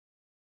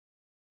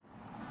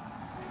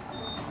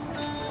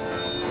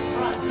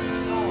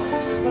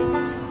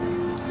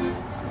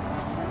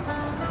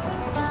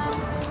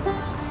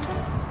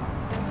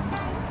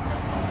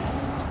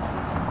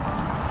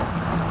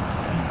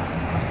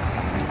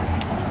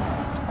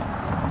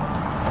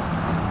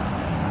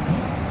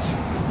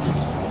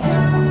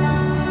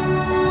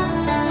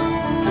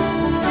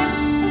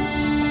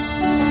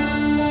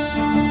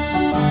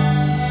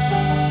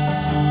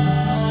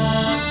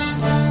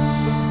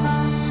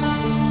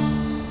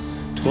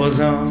'Twas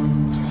on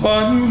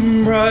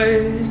one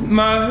bright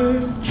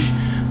March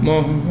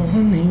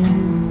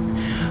morning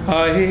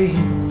I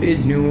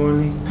bid New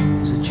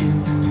Orleans adieu.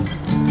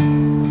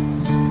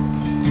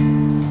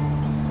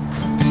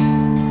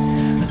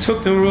 I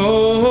took the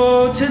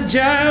road to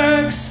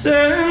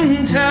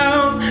Jackson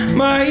Town,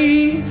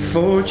 my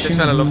fortune. This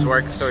fella loves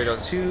work, so he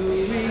does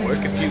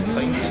Work a few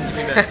pints to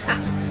be better.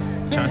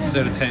 Chances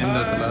out of 10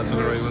 that the lads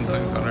will arrive on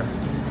time, Connor.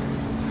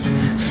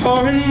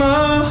 Foreign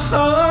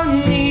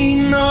money,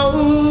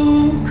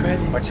 no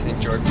credit. What do you think,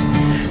 Jordan?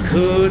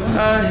 Could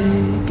I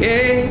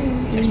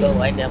gain? Just will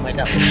wind down my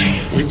top.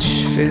 Which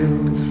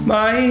filled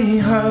my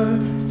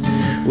heart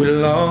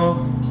with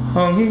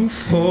longing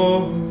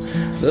for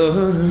the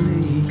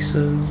lakes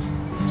of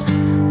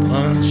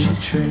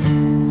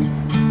Pontchartrain.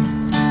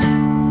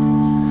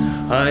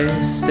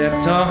 I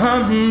stepped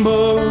on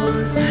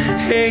board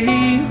a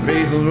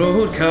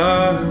railroad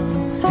car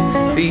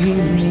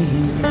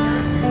beneath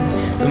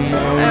the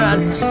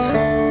mountains,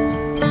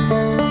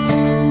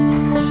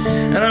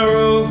 and I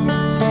rode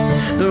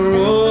the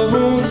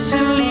road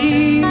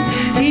silly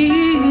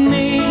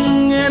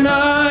evening, and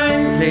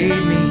I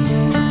laid me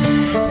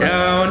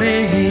down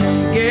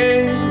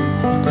again.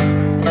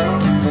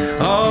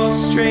 All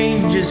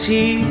strangers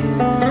here,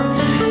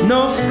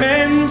 no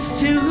friends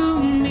to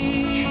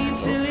me,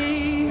 till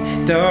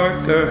a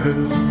darker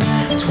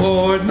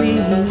toward me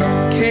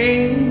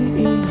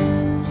came.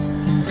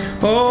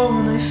 Oh,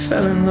 and I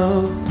fell in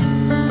love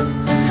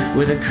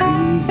with a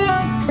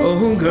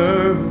Creole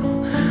girl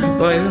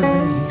by the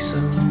lakes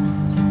of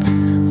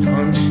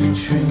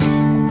Pontchartrain.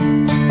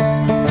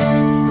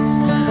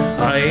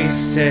 I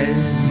said,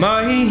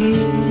 my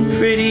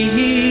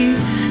pretty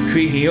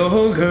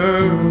Creole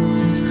girl,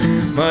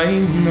 my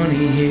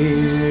money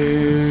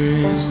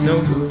here is no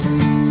good,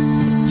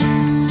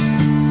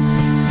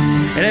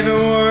 and if it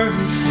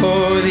weren't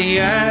for the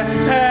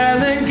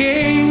alligators,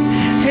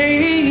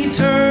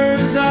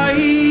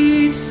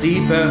 I'd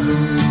sleep out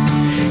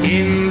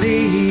in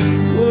the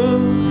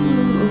wood.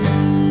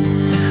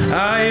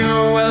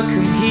 I'm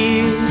welcome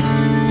here,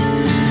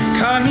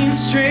 kind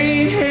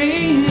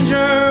stranger.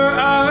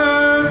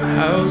 Our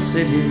house,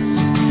 it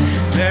is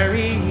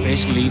very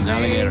Basically eating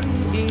alligator.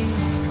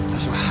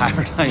 That's how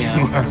hard I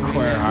am. Work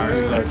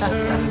hard.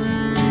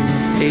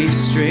 a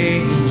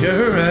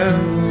stranger out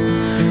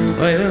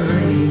by the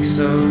lakes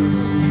of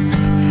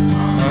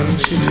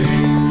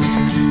Pontchartrain.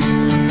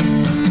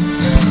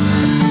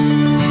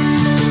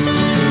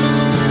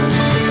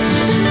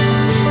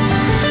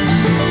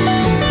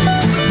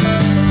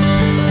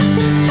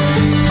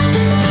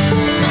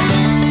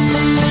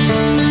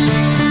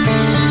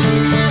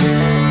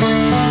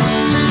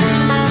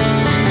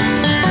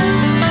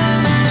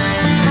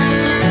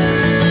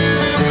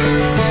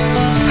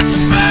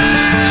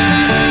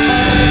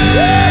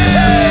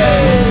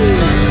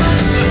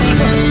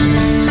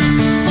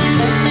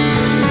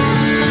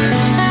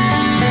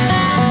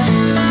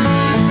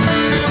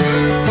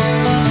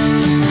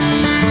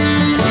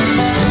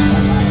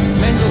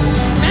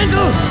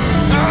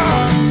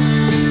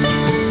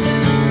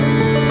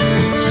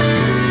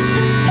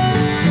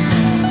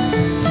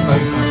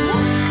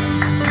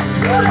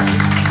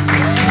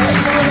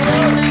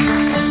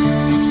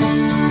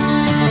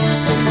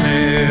 So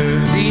fare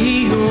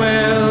thee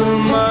well,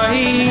 my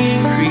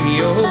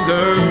Creole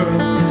girl,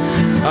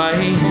 I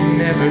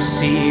never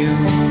see you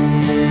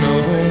no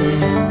more,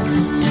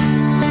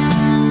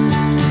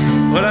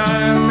 but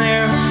I'll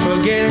never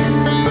forget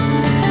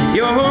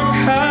your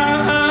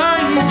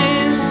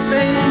kindness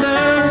in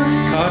the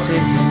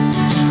cottage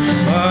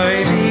by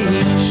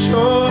the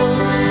shore,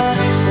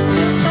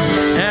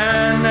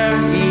 and at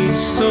each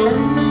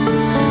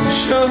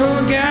social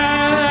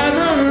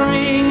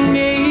gathering a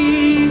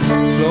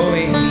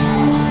flowing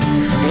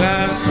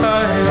glass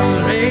I'll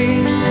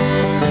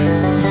raise.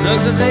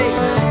 Looks as they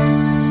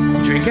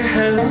drink a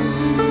health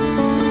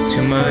to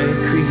my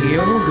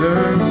Creole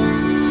girl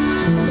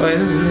by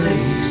the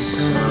lakes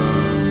of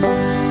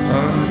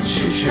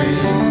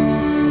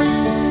Pontchartrain.